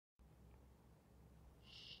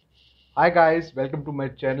Hi guys, welcome to my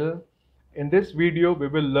channel. In this video, we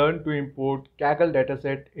will learn to import Kaggle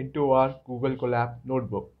dataset into our Google Colab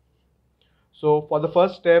notebook. So for the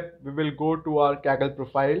first step, we will go to our Kaggle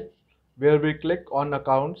profile where we click on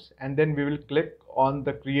accounts and then we will click on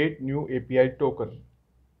the create new API token.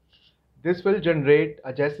 This will generate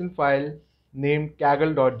a JSON file named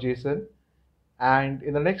kaggle.json, and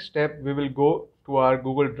in the next step, we will go to our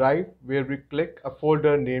Google Drive where we click a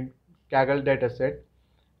folder named Kaggle dataset,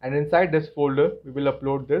 and inside this folder we will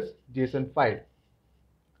upload this JSON file.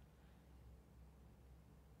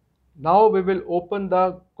 Now we will open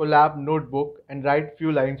the Colab notebook and write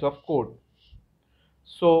few lines of code.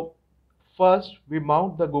 So first we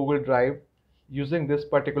mount the Google Drive using this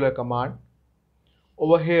particular command.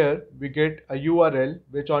 Over here we get a URL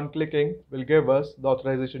which on clicking will give us the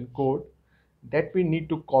authorization code that we need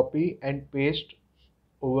to copy and paste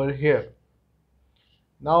over here.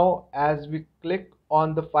 Now as we click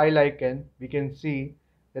on the file icon, we can see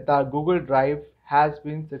that our Google Drive has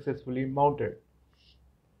been successfully mounted.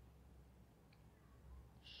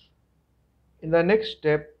 In the next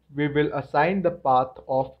step, we will assign the path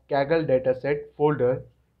of Kaggle dataset folder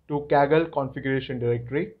to Kaggle configuration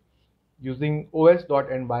directory using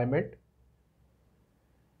os.environment,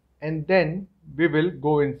 and then we will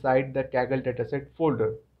go inside the Kaggle dataset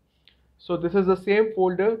folder. So this is the same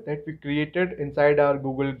folder that we created inside our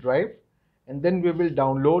Google Drive, and then we will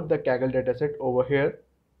download the Kaggle dataset over here.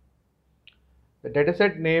 The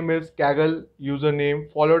dataset name is Kaggle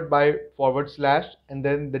username followed by / and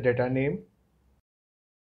then the data name.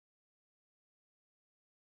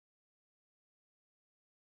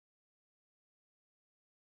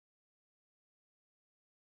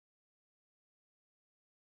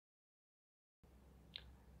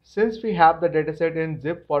 Since we have the dataset in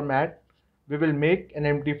zip format, we will make an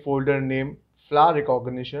empty folder named flower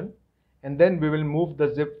recognition, and then we will move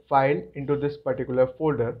the zip file into this particular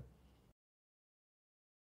folder.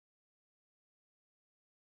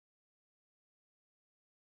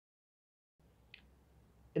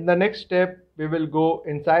 In the next step, we will go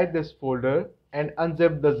inside this folder and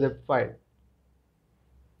unzip the zip file.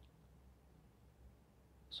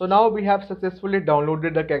 So now we have successfully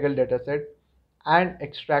downloaded the Kaggle dataset and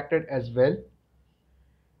extracted as well.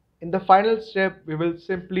 In the final step, we will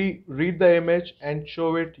simply read the image and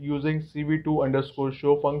show it using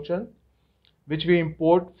cv2_show function, which we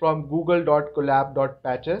import from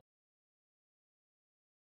google.colab.patches.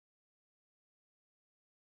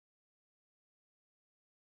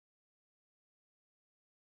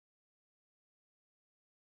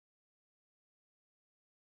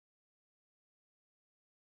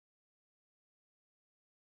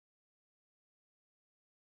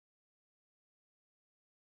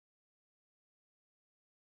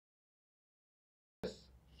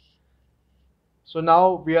 So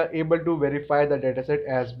now we are able to verify the dataset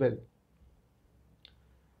as well.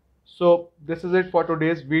 So this is it for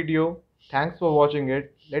today's video. Thanks for watching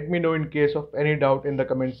it. Let me know in case of any doubt in the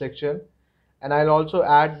comment section, and I'll also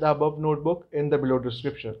add the above notebook in the below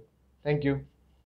description. Thank you.